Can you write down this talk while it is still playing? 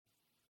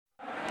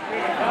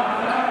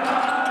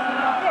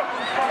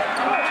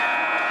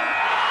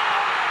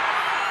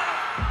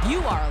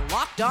are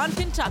Locked On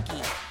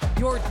Kentucky,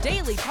 your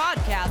daily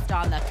podcast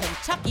on the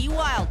Kentucky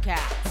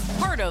Wildcats.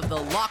 Part of the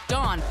Locked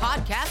On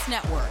Podcast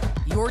Network,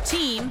 your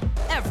team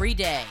every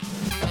day.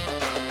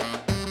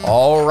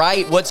 All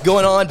right, what's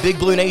going on, Big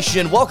Blue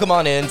Nation? Welcome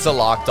on in to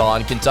Locked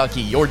On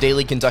Kentucky, your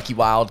daily Kentucky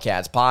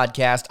Wildcats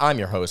podcast. I'm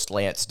your host,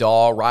 Lance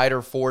Dahl,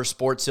 writer for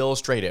Sports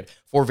Illustrated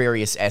for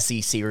various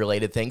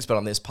SEC-related things, but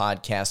on this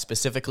podcast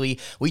specifically,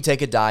 we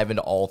take a dive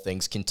into all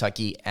things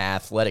Kentucky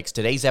athletics.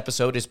 Today's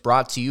episode is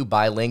brought to you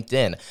by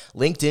LinkedIn.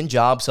 LinkedIn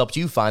Jobs helps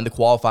you find the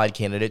qualified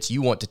candidates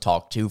you want to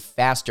talk to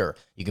faster.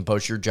 You can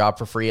post your job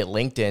for free at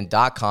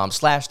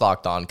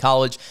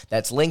linkedin.com/lockedoncollege.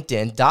 That's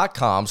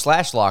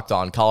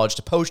linkedin.com/lockedoncollege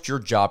to post your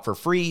job for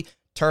free.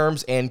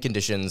 Terms and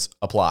conditions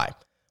apply.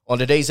 On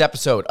today's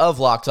episode of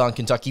Locked On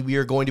Kentucky, we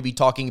are going to be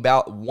talking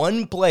about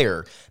one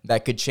player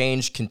that could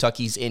change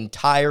Kentucky's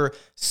entire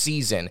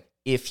season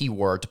if he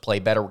were to play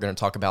better. We're going to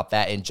talk about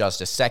that in just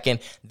a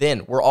second.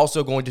 Then we're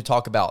also going to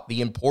talk about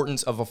the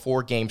importance of a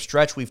 4-game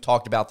stretch. We've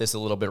talked about this a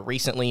little bit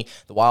recently.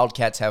 The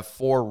Wildcats have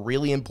 4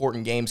 really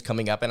important games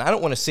coming up, and I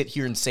don't want to sit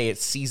here and say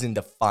it's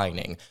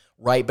season-defining,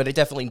 right? But it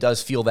definitely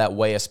does feel that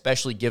way,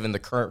 especially given the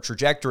current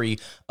trajectory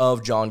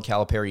of John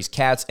Calipari's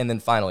Cats. And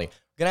then finally,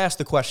 we're going to ask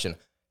the question,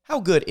 how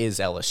good is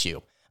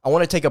LSU? I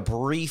want to take a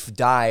brief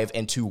dive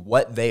into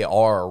what they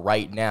are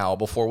right now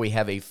before we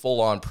have a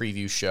full-on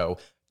preview show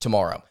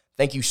tomorrow.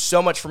 Thank you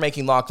so much for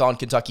making Locked On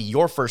Kentucky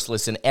your first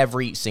listen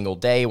every single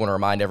day. I want to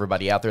remind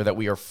everybody out there that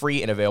we are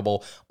free and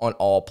available on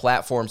all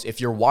platforms.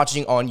 If you're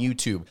watching on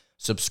YouTube,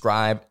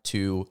 subscribe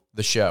to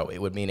the show.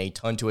 It would mean a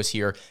ton to us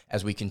here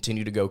as we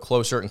continue to go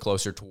closer and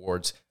closer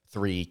towards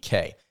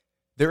 3K.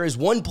 There is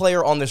one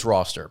player on this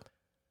roster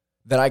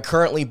that I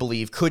currently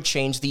believe could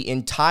change the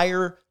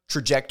entire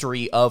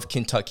trajectory of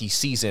Kentucky's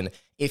season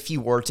if he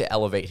were to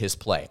elevate his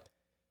play.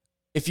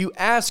 If you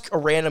ask a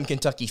random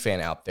Kentucky fan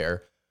out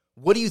there,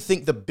 what do you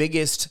think the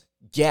biggest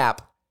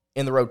gap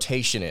in the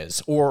rotation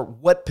is? Or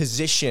what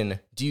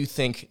position do you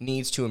think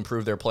needs to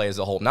improve their play as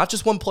a whole? Not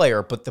just one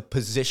player, but the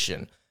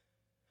position.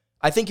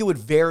 I think it would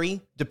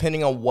vary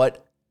depending on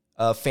what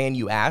fan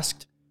you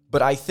asked,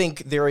 but I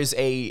think there is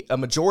a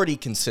majority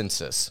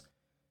consensus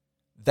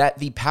that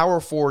the power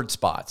forward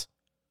spot,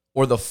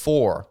 or the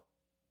 4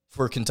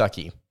 for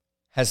Kentucky,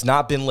 has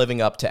not been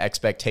living up to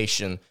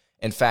expectation.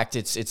 In fact,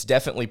 it's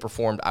definitely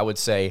performed, I would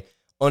say,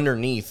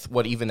 underneath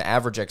what even the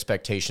average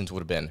expectations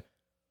would have been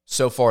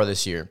so far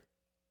this year.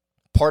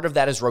 Part of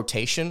that is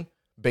rotation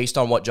based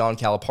on what John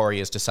Calipari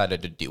has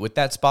decided to do with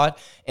that spot,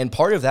 and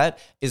part of that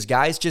is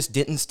guys just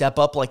didn't step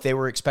up like they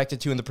were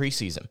expected to in the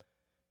preseason.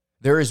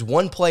 There is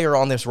one player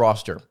on this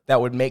roster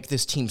that would make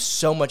this team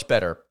so much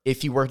better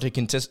if he were to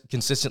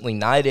consistently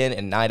night in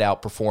and night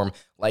out perform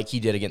like he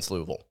did against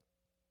Louisville,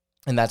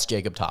 and that's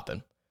Jacob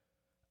Toppin.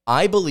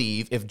 I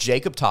believe if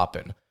Jacob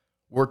Toppin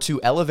were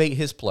to elevate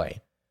his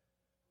play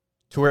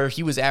to where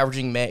he was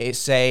averaging,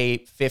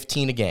 say,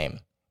 15 a game,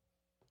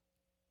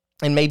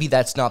 and maybe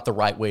that's not the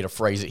right way to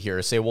phrase it here,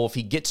 to say, well, if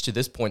he gets to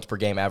this points per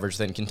game average,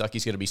 then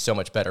Kentucky's going to be so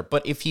much better.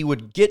 But if he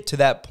would get to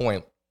that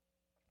point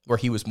where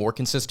he was more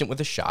consistent with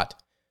his shot,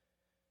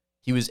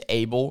 he was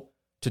able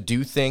to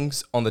do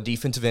things on the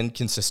defensive end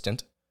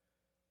consistent,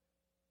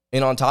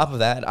 and on top of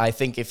that, I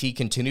think if he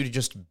continued to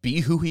just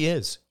be who he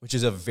is, which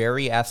is a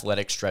very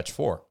athletic stretch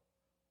 4,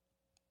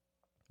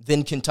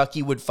 then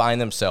Kentucky would find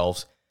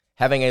themselves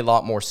having a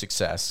lot more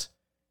success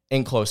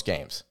in close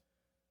games.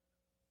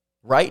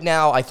 Right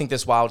now, I think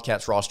this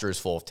Wildcats roster is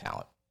full of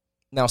talent.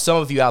 Now, some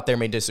of you out there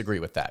may disagree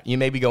with that. You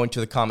may be going to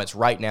the comments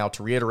right now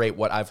to reiterate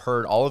what I've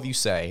heard all of you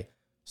say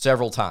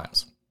several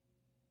times,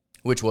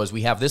 which was,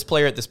 we have this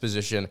player at this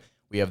position,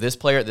 we have this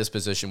player at this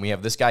position, we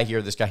have this guy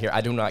here, this guy here.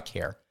 I do not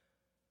care.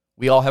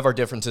 We all have our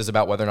differences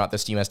about whether or not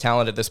this team has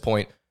talent at this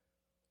point.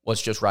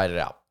 Let's just ride it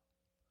out.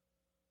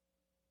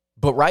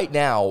 But right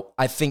now,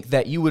 I think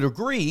that you would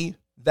agree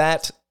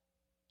that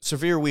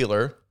Sahvir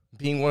Wheeler,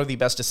 being one of the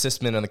best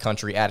assist men in the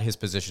country at his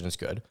position, is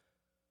good.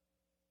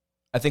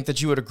 I think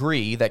that you would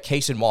agree that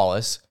Cason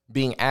Wallace,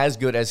 being as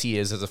good as he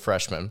is as a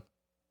freshman,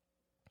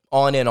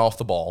 on and off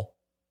the ball,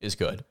 is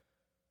good.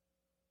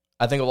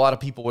 I think a lot of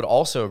people would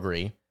also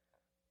agree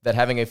that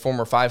having a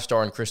former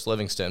 5-star in Chris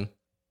Livingston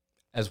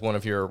as one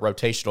of your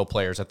rotational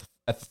players at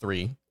the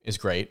 3 is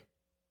great.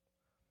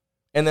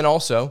 And then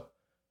also,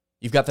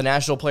 you've got the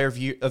National Player of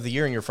the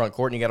Year in your front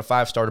court, and you got a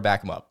 5-star to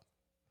back him up.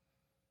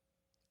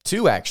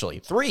 3 actually,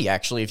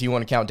 if you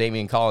want to count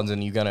Damian Collins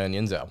and Ugonna and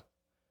Enzo.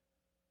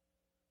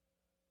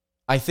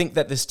 I think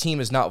that this team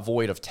is not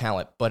void of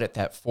talent, but at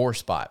that 4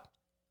 spot,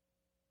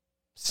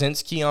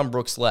 since Keon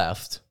Brooks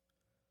left,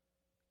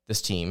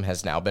 this team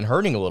has now been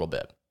hurting a little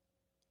bit.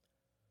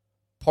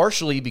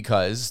 Partially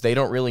because they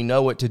don't really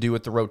know what to do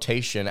with the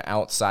rotation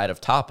outside of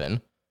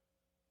Toppin.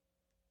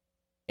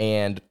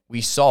 And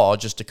we saw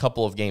just a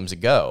couple of games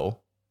ago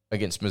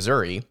against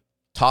Missouri,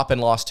 Toppin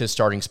lost his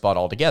starting spot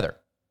altogether.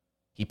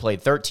 He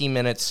played 13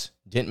 minutes,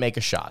 didn't make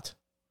a shot.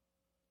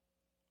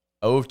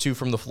 0 of 2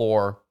 from the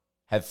floor,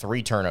 had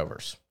 3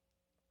 turnovers.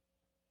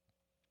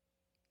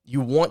 You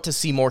want to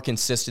see more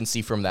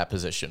consistency from that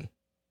position,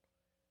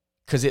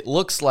 because it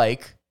looks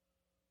like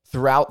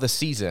throughout the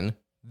season,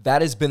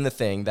 that has been the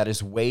thing that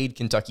has weighed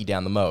Kentucky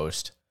down the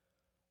most.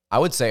 I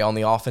would say on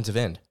the offensive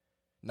end.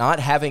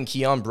 Not having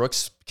Keon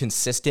Brooks'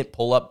 consistent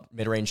pull-up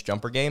mid-range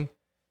jumper game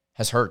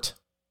has hurt.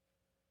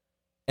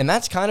 And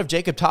that's kind of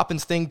Jacob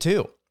Toppin's thing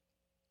too,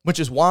 which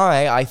is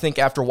why I think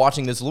after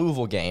watching this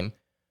Louisville game,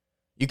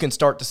 you can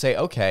start to say,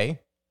 okay,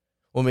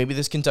 well, maybe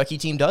this Kentucky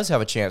team does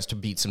have a chance to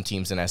beat some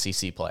teams in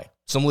SEC play.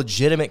 Some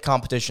legitimate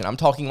competition. I'm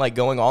talking like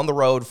going on the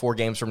road 4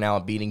 games from now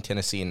and beating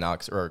Tennessee and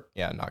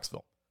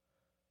Knoxville.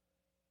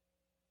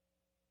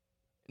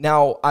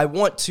 Now, I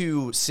want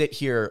to sit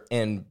here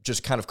and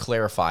just kind of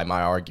clarify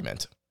my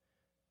argument.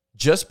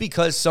 Just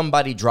because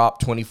somebody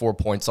dropped 24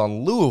 points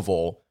on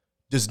Louisville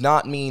does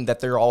not mean that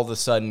they're all of a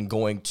sudden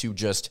going to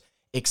just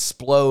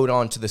explode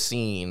onto the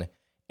scene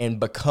and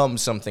become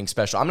something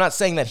special. I'm not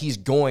saying that he's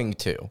going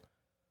to.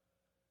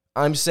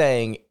 I'm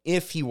saying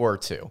if he were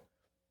to,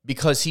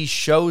 because he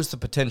shows the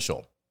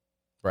potential,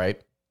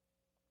 right?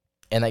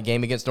 And that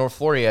game against North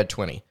Florida, he had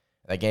 20.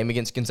 That game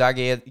against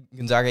Gonzaga,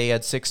 he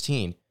had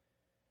 16.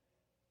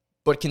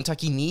 But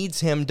Kentucky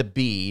needs him to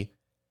be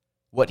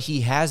what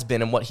he has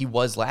been and what he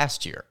was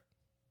last year,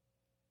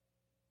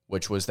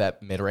 which was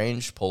that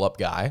mid-range pull-up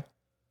guy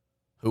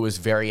who was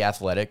very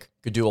athletic,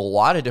 could do a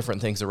lot of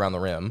different things around the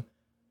rim,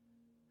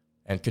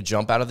 and could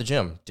jump out of the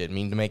gym. Didn't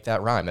mean to make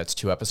that rhyme. That's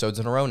 2 episodes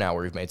in a row now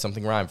where we've made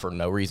something rhyme for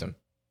no reason.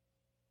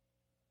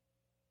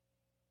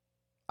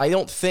 I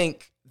don't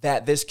think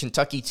that this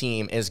Kentucky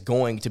team is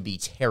going to be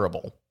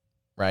terrible,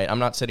 right? I'm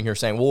not sitting here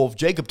saying, well, if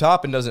Jacob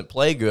Toppin doesn't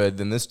play good,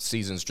 then this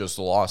season's just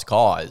a lost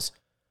cause.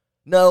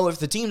 No, if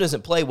the team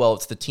doesn't play well,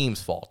 it's the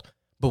team's fault.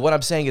 But what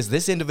I'm saying is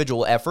this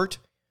individual effort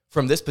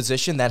from this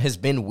position that has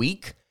been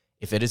weak,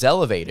 if it is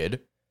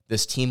elevated,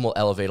 this team will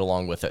elevate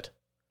along with it.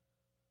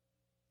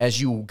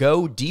 As you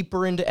go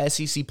deeper into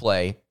SEC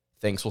play,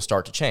 things will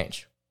start to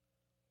change.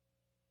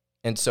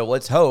 And so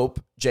let's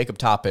hope Jacob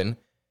Toppin,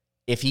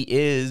 if he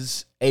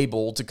is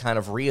able to kind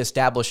of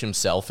reestablish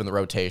himself in the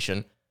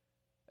rotation,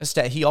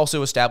 he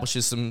also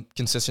establishes some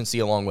consistency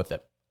along with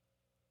it.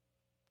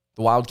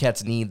 The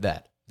Wildcats need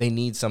that. They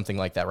need something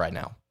like that right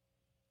now.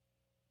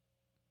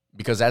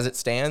 Because as it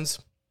stands,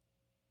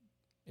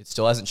 it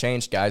still hasn't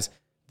changed, guys.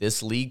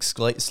 This league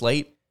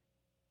slate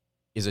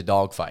is a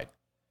dogfight.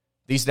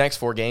 These next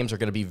 4 games are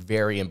going to be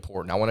very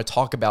important. I want to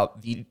talk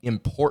about the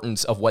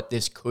importance of what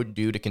this could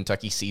do to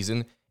Kentucky's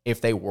season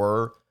if they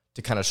were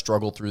to kind of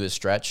struggle through this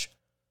stretch.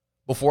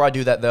 Before I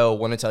do that, though, I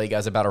want to tell you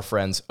guys about our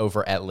friends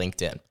over at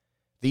LinkedIn.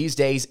 These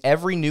days,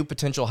 every new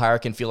potential hire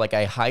can feel like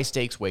a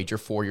high-stakes wager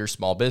for your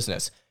small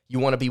business. You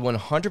want to be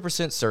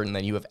 100% certain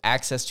that you have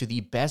access to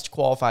the best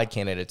qualified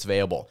candidates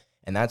available,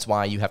 and that's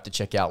why you have to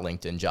check out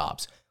LinkedIn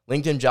Jobs.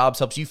 LinkedIn Jobs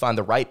helps you find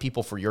the right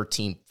people for your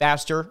team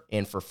faster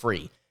and for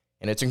free.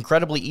 And it's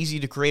incredibly easy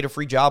to create a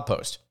free job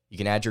post. You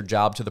can add your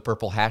job to the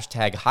purple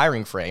hashtag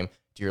hiring frame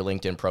to your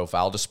LinkedIn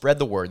profile to spread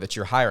the word that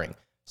you're hiring.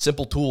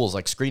 Simple tools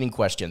like screening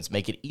questions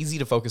make it easy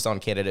to focus on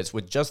candidates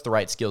with just the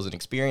right skills and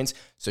experience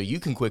so you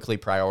can quickly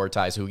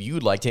prioritize who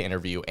you'd like to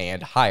interview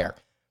and hire.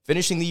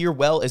 Finishing the year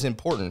well is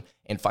important,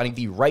 and finding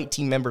the right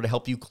team member to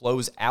help you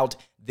close out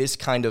this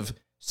kind of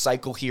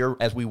cycle here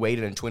as we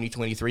waited in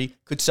 2023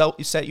 could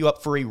set you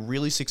up for a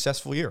really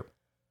successful year.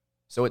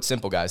 So it's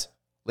simple, guys.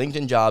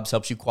 LinkedIn Jobs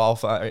helps you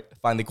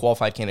find the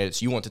qualified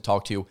candidates you want to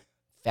talk to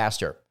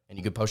faster. And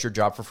you can post your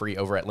job for free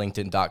over at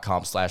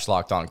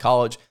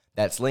linkedin.com/lockedoncollege.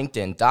 That's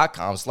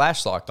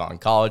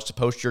linkedin.com/lockedoncollege to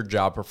post your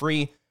job for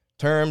free.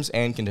 Terms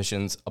and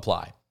conditions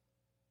apply.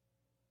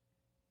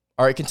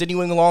 All right,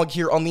 continuing along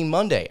here on the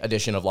Monday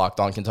edition of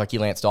Locked On Kentucky,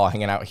 Lance Dahl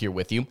hanging out here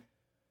with you.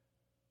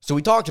 So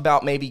we talked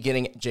about maybe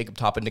getting Jacob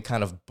Toppin to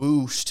kind of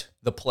boost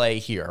the play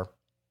here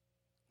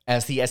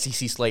as the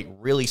SEC slate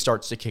really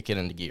starts to kick it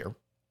into gear.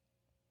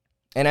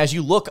 And as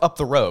you look up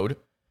the road,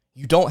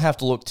 you don't have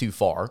to look too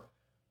far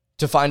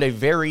to find a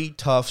very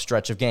tough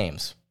stretch of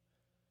games.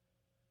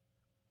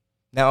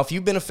 Now, if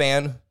you've been a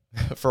fan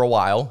for a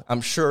while,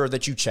 I'm sure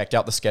that you checked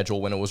out the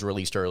schedule when it was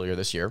released earlier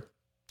this year.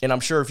 And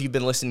I'm sure if you've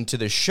been listening to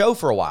this show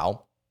for a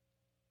while,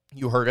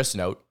 you heard us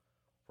note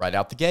right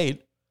out the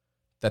gate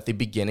that the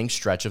beginning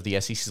stretch of the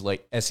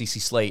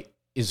SEC slate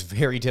is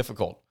very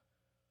difficult.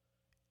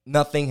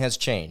 Nothing has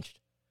changed.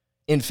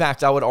 In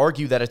fact, I would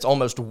argue that it's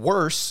almost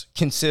worse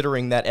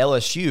considering that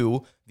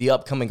LSU, the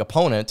upcoming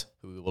opponent,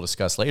 who we will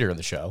discuss later in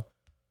the show,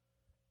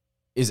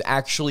 is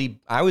actually,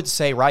 I would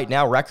say right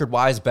now,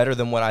 record-wise, better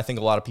than what I think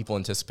a lot of people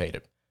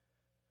anticipated.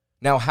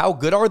 Now, how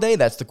good are they?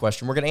 That's the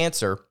question we're going to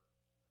answer.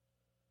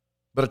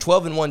 But a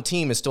 12-1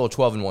 team is still a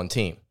 12-1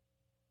 team.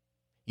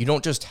 You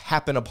don't just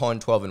happen upon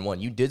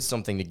 12-1. You did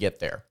something to get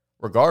there,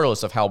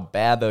 regardless of how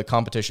bad the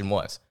competition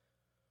was.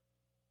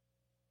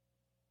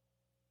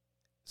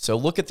 So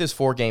look at this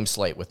 4-game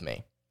slate with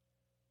me.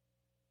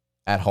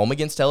 At home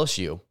against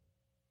LSU,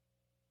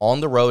 on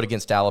the road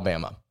against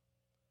Alabama,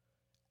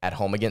 at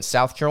home against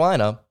South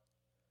Carolina,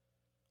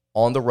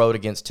 on the road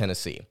against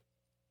Tennessee.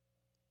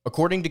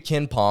 According to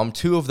KenPom,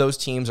 2 of those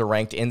teams are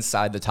ranked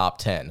inside the top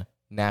 10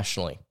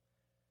 nationally.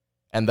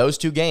 And those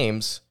 2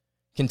 games,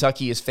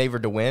 Kentucky is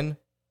favored to win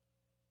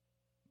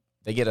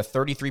They get a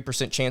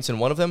 33% chance in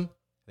one of them.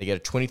 They get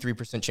a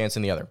 23% chance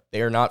in the other.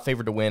 They are not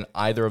favored to win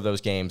either of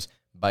those games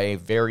by a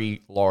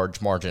very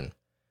large margin.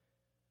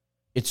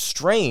 It's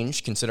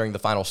strange, considering the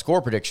final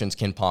score predictions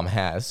KenPom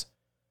has,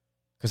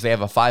 because they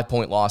have a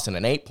 5-point loss and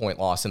an 8-point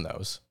loss in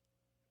those.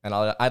 And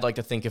I'd like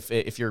to think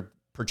if you're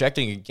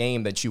projecting a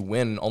game that you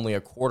win only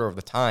a quarter of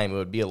the time, it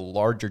would be a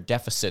larger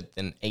deficit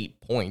than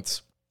 8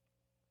 points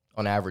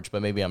on average,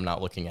 but maybe I'm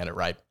not looking at it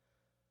right.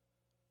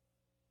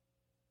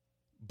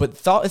 But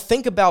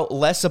think about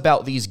less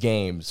about these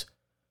games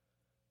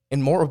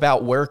and more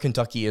about where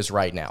Kentucky is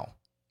right now,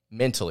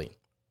 mentally.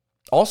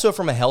 Also,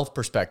 from a health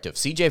perspective,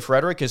 CJ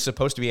Frederick is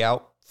supposed to be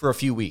out for a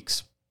few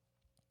weeks.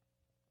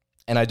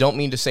 And I don't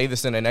mean to say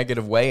this in a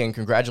negative way, and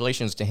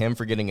congratulations to him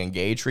for getting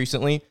engaged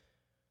recently.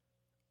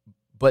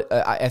 But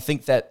I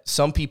think that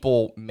some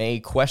people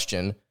may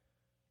question,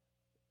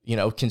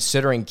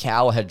 considering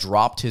Cal had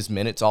dropped his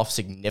minutes off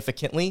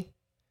significantly,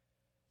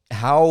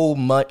 how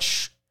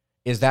much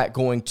is that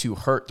going to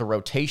hurt the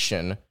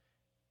rotation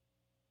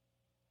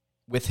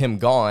with him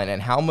gone,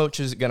 and how much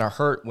is it going to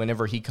hurt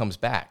whenever he comes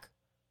back?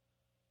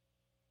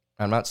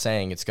 I'm not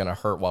saying it's going to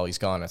hurt while he's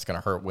gone. It's going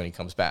to hurt when he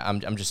comes back.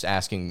 I'm just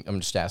asking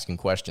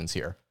questions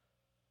here.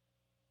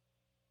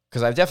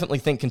 Because I definitely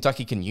think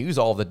Kentucky can use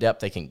all the depth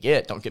they can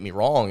get, don't get me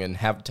wrong, and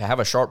have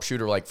a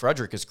sharpshooter like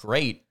Frederick is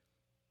great,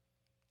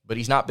 but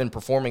he's not been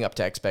performing up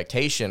to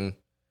expectation,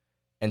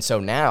 and so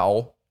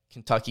now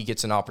Kentucky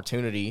gets an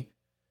opportunity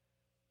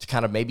to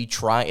kind of maybe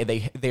try.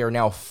 They are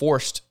now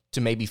forced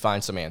to maybe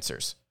find some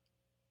answers,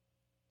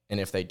 and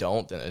if they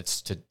don't, then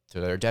it's to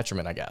their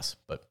detriment, I guess.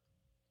 But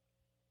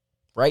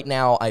right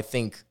now, I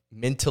think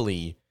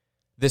mentally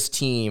this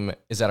team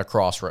is at a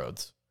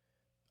crossroads.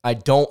 I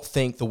don't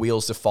think the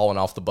wheels have fallen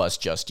off the bus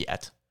just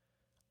yet.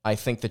 I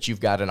think that you've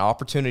got an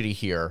opportunity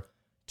here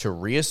to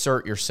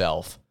reassert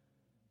yourself.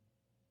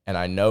 And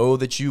I know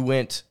that you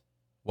went,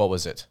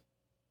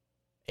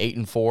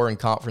 8-4 in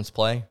conference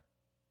play?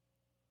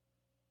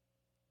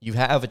 You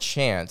have a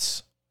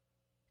chance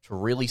to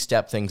really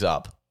step things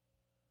up.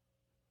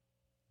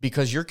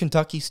 Because you're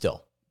Kentucky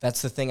still.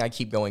 That's the thing I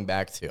keep going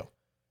back to.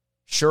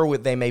 Sure,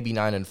 they may be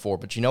 9-4,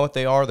 but you know what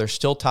they are? They're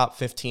still top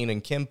 15 in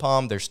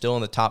KenPom. They're still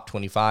in the top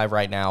 25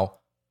 right now.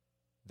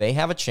 They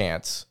have a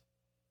chance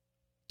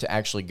to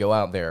actually go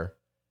out there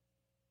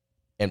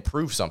and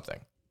prove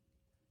something.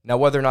 Now,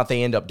 whether or not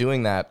they end up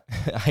doing that,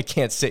 I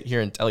can't sit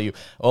here and tell you,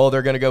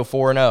 they're going to go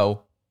 4-0.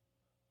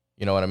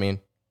 You know what I mean?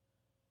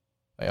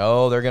 Like,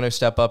 they're going to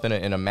step up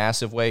in a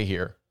massive way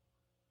here.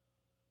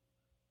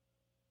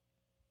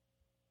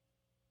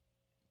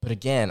 But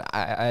again,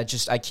 I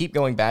keep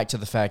going back to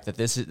the fact that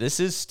this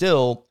is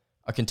still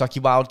a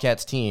Kentucky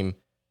Wildcats team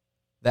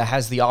that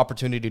has the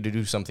opportunity to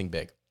do something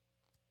big.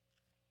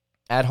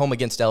 At home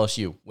against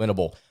LSU,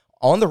 winnable.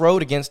 On the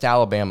road against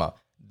Alabama,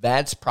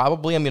 that's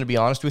probably, I'm going to be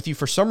honest with you,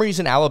 for some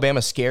reason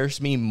Alabama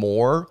scares me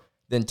more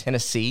than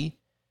Tennessee.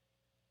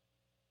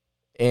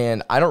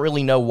 And I don't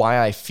really know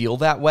why I feel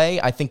that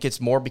way. I think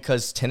it's more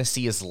because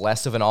Tennessee is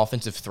less of an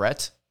offensive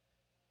threat.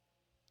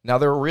 Now,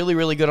 they're really,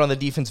 really good on the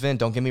defensive end.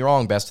 Don't get me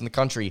wrong, best in the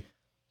country.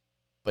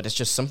 But it's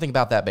just something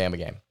about that Bama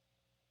game.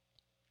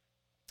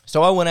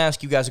 So I want to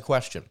ask you guys a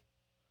question.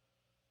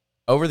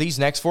 Over these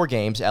next 4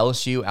 games,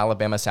 LSU,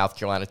 Alabama, South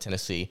Carolina,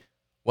 Tennessee,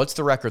 what's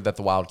the record that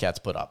the Wildcats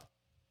put up?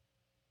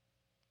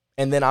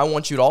 And then I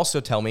want you to also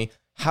tell me,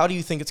 how do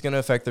you think it's going to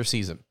affect their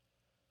season?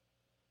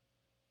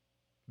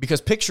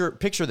 Because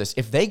picture this.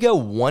 If they go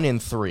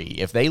 1-3,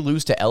 if they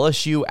lose to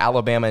LSU,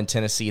 Alabama, and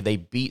Tennessee, they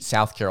beat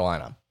South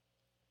Carolina.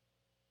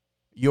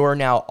 You are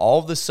now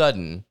all of a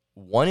sudden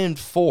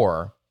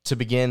 1-4 to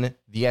begin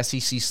the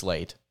SEC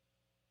slate.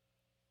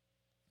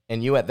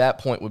 And you at that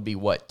point would be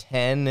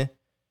 10-8?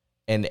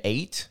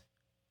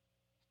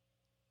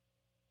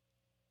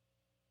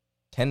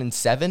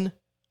 10-7?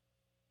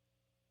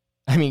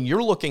 I mean,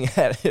 you're looking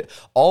at it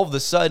all of a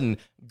sudden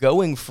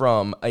going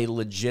from a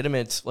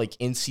legitimate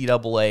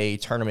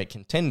NCAA tournament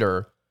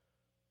contender,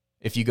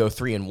 if you go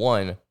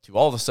 3-1, to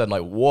all of a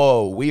sudden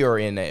whoa, we are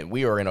in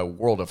a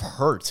world of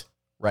hurt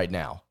right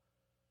now.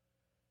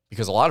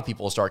 Because a lot of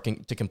people start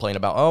to complain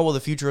about, the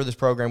future of this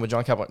program with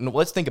John Calipari. No,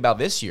 let's think about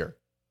this year.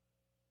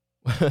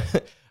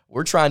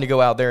 We're trying to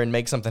go out there and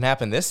make something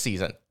happen this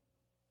season.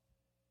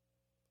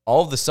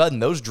 All of a sudden,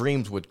 those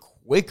dreams would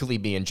quickly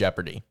be in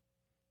jeopardy.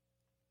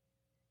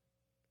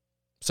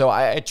 So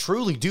I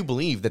truly do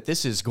believe that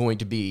this is going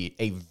to be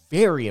a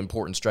very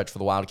important stretch for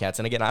the Wildcats.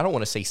 And again, I don't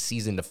want to say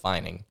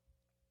season-defining,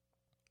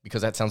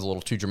 because that sounds a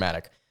little too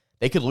dramatic.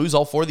 They could lose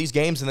all 4 of these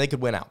games and they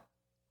could win out.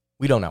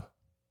 We don't know.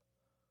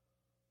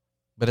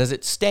 But as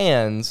it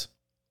stands,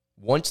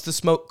 once the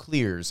smoke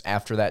clears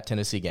after that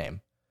Tennessee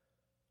game,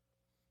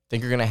 I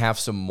think you're going to have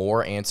some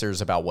more answers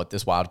about what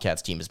this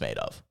Wildcats team is made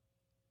of.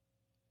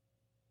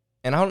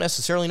 And I don't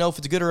necessarily know if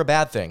it's a good or a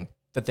bad thing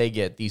that they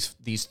get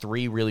these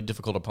 3 really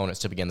difficult opponents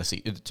to begin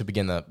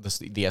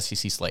the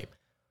SEC slate,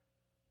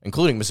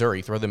 including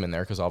Missouri. Throw them in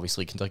there because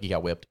obviously Kentucky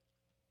got whipped.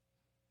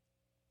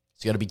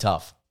 It's going to be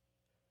tough.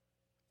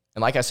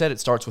 And like I said, it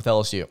starts with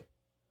LSU.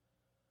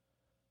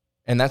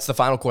 And that's the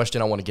final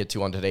question I want to get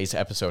to on today's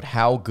episode.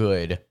 How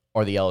good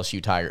are the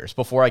LSU Tigers?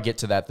 Before I get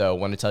to that, though, I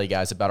want to tell you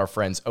guys about our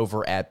friends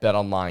over at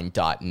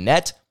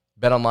betonline.net.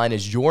 BetOnline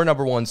is your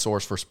number one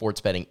source for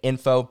sports betting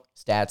info,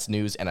 stats,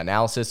 news, and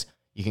analysis.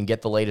 You can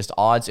get the latest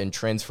odds and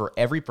trends for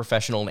every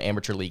professional and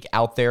amateur league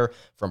out there,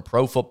 from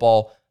pro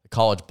football, the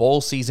college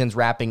bowl season's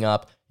wrapping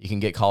up. You can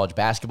get college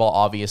basketball,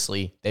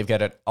 obviously. They've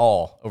got it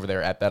all over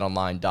there at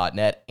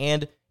betonline.net.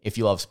 And if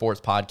you love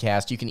sports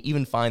podcasts, you can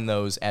even find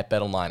those at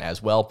BetOnline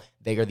as well.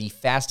 They are the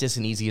fastest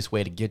and easiest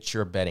way to get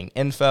your betting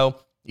info.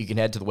 You can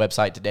head to the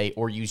website today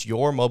or use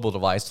your mobile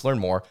device to learn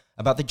more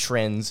about the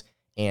trends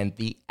and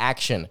the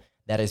action.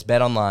 That is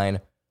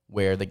BetOnline,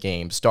 where the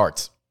game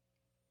starts.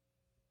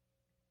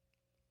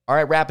 All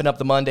right, wrapping up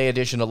the Monday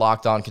edition of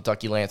Locked On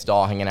Kentucky. Lance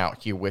Dahl hanging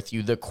out here with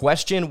you. The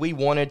question we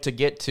wanted to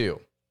get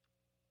to: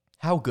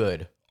 how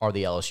good are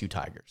the LSU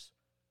Tigers?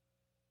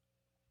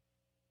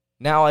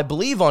 Now, I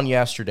believe on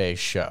yesterday's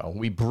show,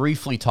 we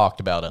briefly talked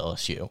about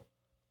LSU,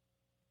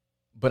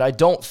 but I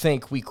don't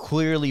think we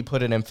clearly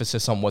put an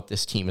emphasis on what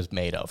this team is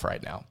made of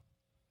right now.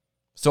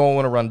 So I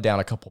want to run down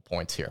a couple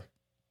points here.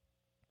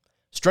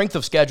 Strength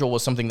of schedule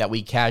was something that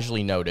we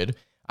casually noted.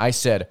 I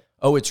said,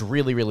 oh, it's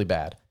really, really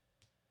bad.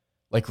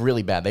 Like,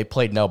 really bad. They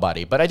played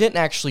nobody. But I didn't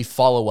actually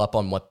follow up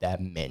on what that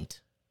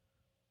meant.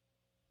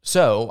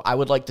 So I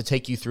would like to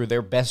take you through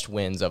their best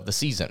wins of the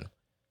season.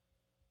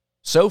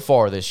 So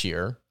far this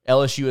year,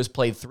 LSU has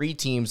played 3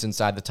 teams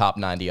inside the top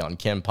 90 on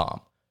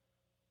KenPom.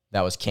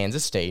 That was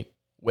Kansas State,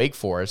 Wake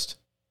Forest,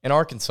 and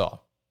Arkansas.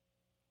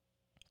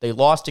 They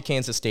lost to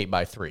Kansas State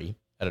by 3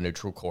 at a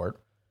neutral court.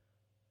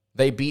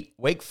 They beat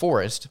Wake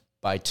Forest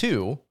by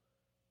 2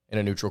 in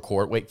a neutral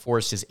court. Wake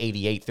Forest is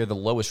 88th. They're the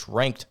lowest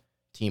ranked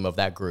team of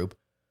that group.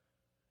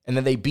 And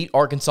then they beat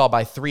Arkansas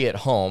by 3 at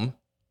home.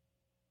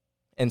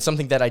 And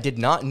something that I did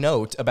not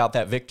note about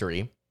that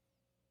victory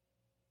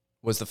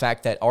was the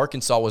fact that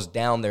Arkansas was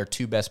down their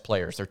 2 best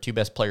players. Their 2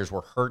 best players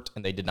were hurt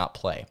and they did not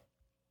play.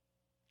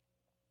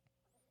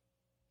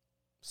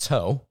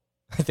 So,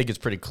 I think it's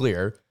pretty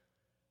clear.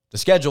 The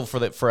schedule for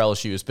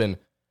LSU has been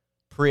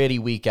pretty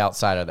weak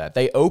outside of that.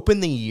 They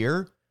opened the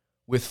year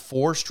with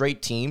 4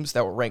 straight teams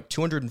that were ranked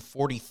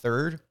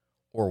 243rd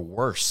or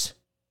worse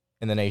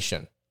in the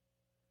nation.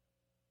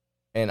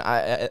 And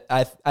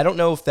I don't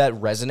know if that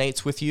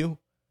resonates with you,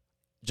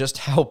 just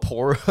how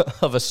poor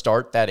of a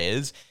start that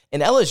is.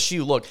 And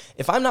LSU, look,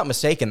 if I'm not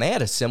mistaken, they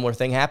had a similar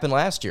thing happen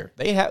last year.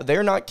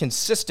 They're not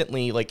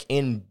consistently like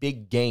in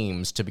big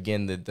games to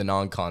begin the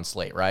non-con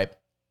slate, right?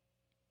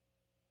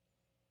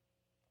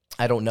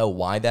 I don't know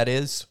why that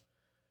is.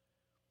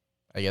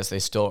 I guess they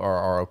still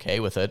are okay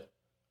with it.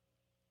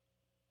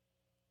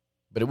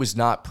 But it was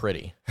not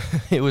pretty.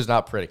 It was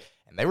not pretty.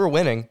 And they were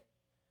winning.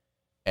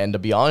 And to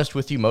be honest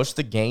with you, most of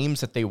the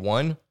games that they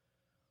won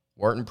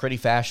weren't in pretty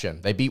fashion.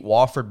 They beat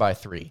Wofford by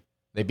 3.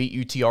 They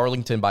beat UT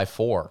Arlington by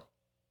 4.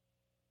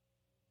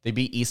 They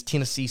beat East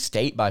Tennessee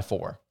State by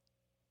 4.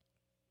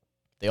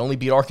 They only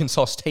beat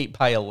Arkansas State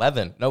by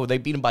 11. No, they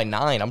beat them by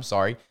 9. I'm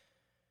sorry.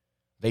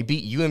 They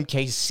beat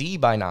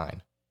UMKC by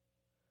 9.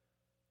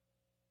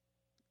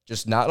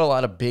 Just not a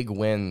lot of big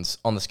wins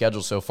on the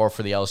schedule so far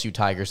for the LSU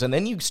Tigers. And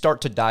then you start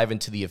to dive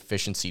into the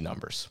efficiency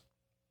numbers.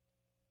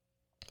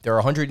 They're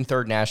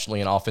 103rd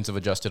nationally in offensive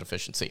adjusted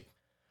efficiency.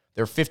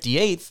 They're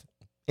 58th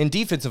in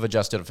defensive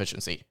adjusted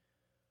efficiency.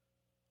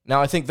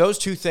 Now, I think those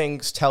 2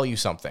 things tell you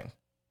something.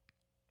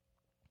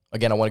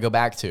 Again, I want to go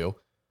back to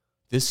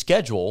this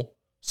schedule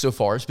so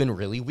far has been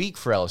really weak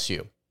for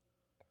LSU.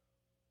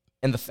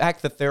 And the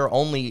fact that they're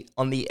only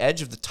on the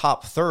edge of the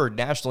top 3rd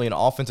nationally in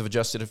offensive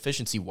adjusted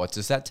efficiency, what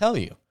does that tell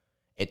you?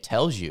 It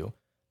tells you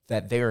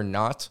that they are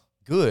not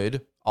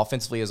good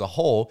offensively as a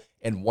whole,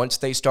 and once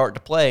they start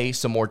to play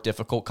some more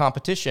difficult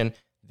competition,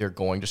 they're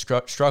going to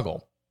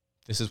struggle.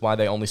 This is why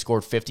they only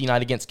scored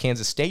 59 against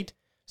Kansas State,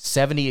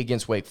 70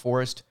 against Wake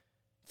Forest,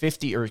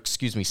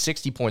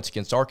 60 points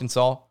against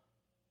Arkansas.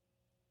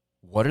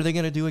 What are they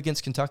going to do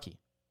against Kentucky?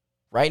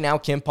 Right now,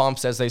 KenPom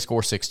says they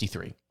score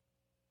 63.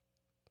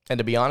 And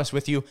to be honest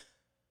with you,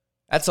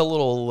 that's a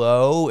little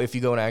low if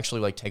you go and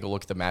actually take a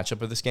look at the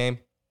matchup of this game.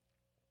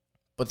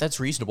 But that's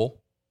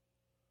reasonable.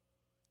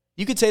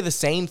 You could say the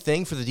same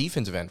thing for the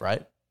defensive end,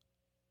 right?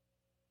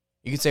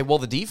 You could say, well,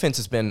 the defense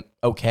has been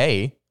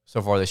okay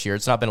so far this year.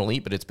 It's not been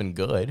elite, but it's been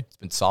good. It's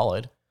been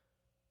solid.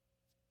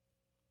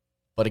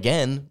 But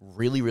again,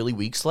 really, really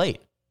weak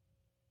slate.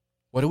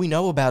 What do we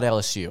know about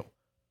LSU?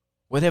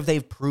 What have they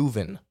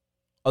proven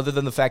other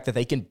than the fact that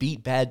they can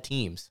beat bad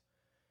teams?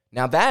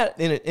 Now that,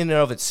 in and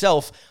of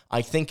itself,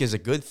 I think is a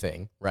good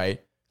thing,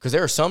 right? Because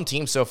there are some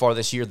teams so far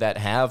this year that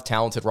have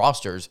talented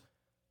rosters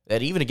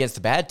that even against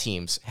the bad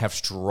teams have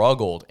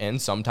struggled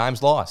and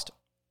sometimes lost.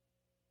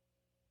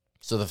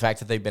 So the fact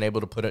that they've been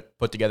able to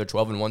put together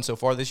 12-1 so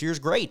far this year is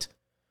great.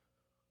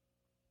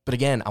 But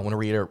again, I want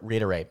to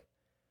reiterate,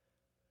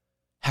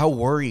 how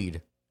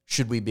worried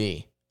should we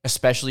be,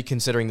 especially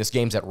considering this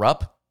game's at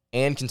Rupp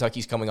and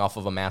Kentucky's coming off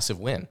of a massive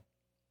win,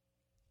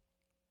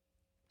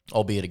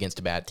 albeit against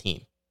a bad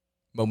team?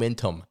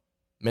 Momentum,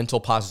 mental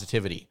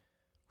positivity.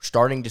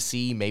 starting to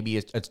see maybe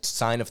a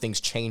sign of things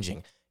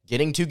changing.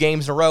 Getting 2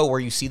 games in a row where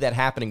you see that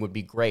happening would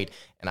be great.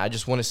 And I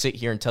just want to sit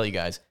here and tell you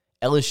guys,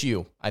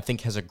 LSU, I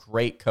think, has a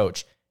great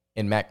coach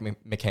in Matt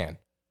McCann.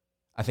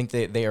 I think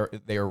they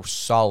are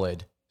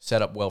solid,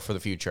 set up well for the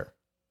future.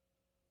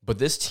 But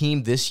this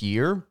team this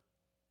year,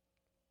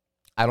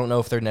 I don't know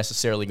if they're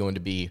necessarily going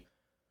to be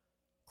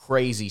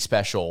crazy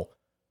special.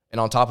 And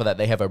on top of that,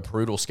 they have a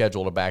brutal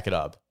schedule to back it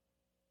up.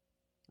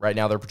 Right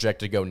now, they're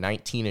projected to go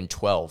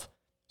 19-12.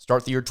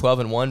 Start the year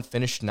 12-1,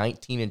 finish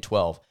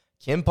 19-12.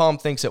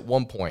 KenPom thinks at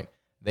one point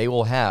they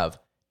will have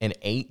an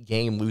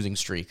 8-game losing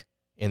streak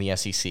in the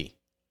SEC.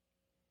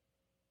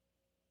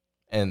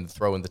 And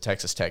throw in the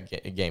Texas Tech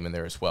game in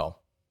there as well.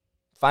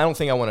 Final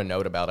thing I want to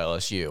note about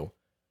LSU,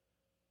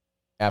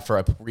 after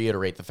I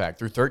reiterate the fact,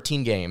 through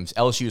 13 games,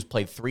 LSU has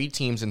played 3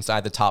 teams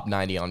inside the top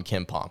 90 on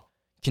KenPom.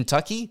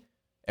 Kentucky,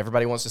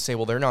 everybody wants to say,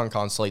 well, their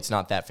non-con slate's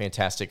not that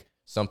fantastic.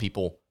 Some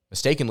people,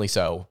 mistakenly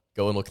so,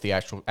 go and look at the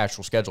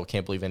actual schedule.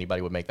 Can't believe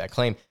anybody would make that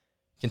claim.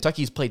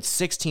 Kentucky's played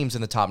 6 teams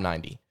in the top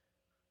 90.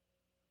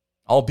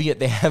 Albeit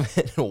they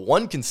haven't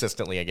won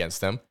consistently against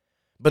them,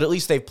 but at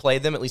least they've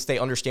played them. At least they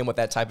understand what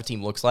that type of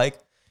team looks like.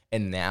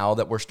 And now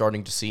that we're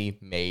starting to see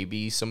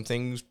maybe some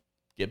things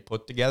get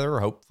put together,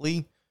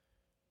 hopefully,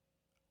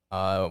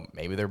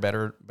 maybe they're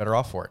better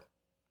off for it.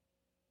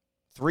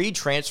 3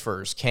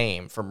 transfers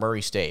came from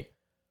Murray State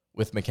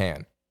with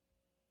McCann.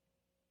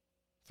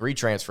 3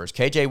 transfers.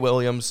 KJ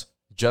Williams,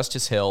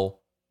 Justice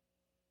Hill,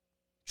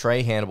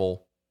 Trey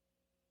Hannibal.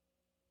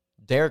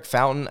 Derek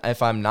Fountain,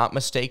 if I'm not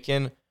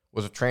mistaken,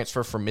 was a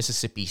transfer from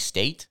Mississippi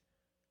State.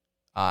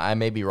 I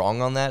may be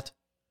wrong on that.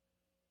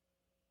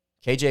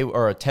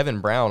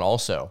 Tevin Brown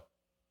also,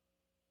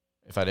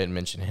 if I didn't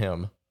mention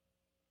him,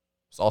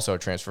 was also a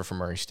transfer from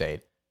Murray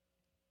State.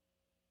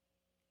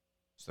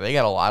 So they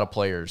got a lot of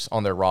players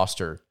on their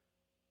roster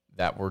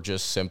that were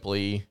just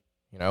simply,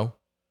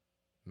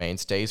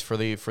 mainstays for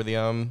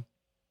the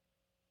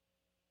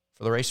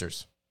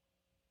Racers.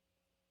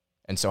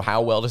 And so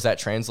how well does that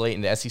translate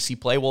into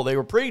SEC play? Well, they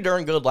were pretty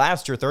darn good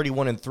last year,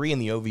 31-3 in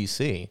the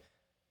OVC.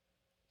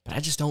 But I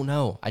just don't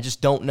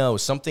know.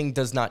 Something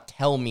does not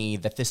tell me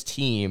that this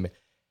team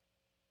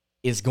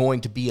is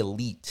going to be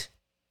elite.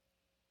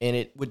 And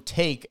it would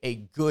take a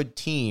good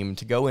team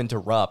to go into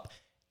Rupp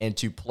and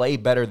to play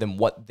better than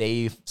what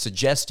they've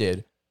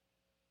suggested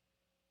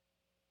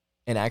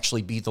and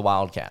actually beat the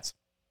Wildcats.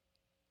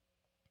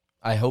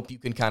 I hope you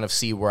can kind of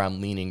see where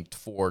I'm leaning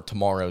for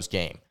tomorrow's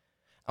game.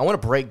 I want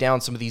to break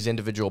down some of these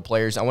individual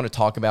players. I want to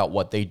talk about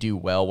what they do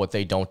well, what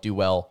they don't do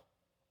well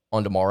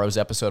on tomorrow's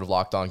episode of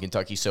Locked On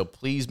Kentucky. So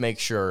please make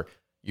sure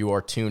you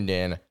are tuned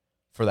in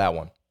for that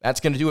one. That's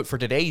going to do it for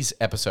today's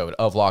episode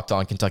of Locked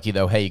On Kentucky,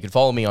 though. Hey, you can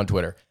follow me on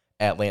Twitter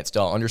at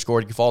 @LanceDahl_.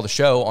 You can follow the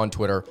show on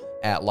Twitter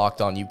at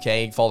LockedOnUK. You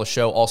can follow the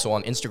show also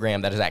on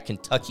Instagram. That is at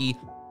Kentucky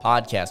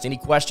Podcast. Any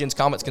questions,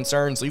 comments,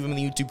 concerns, leave them in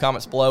the YouTube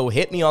comments below.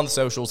 Hit me on the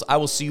socials. I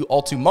will see you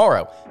all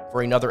tomorrow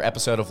for another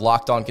episode of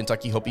Locked On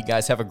Kentucky. Hope you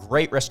guys have a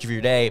great rest of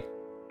your day,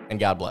 and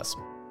God bless.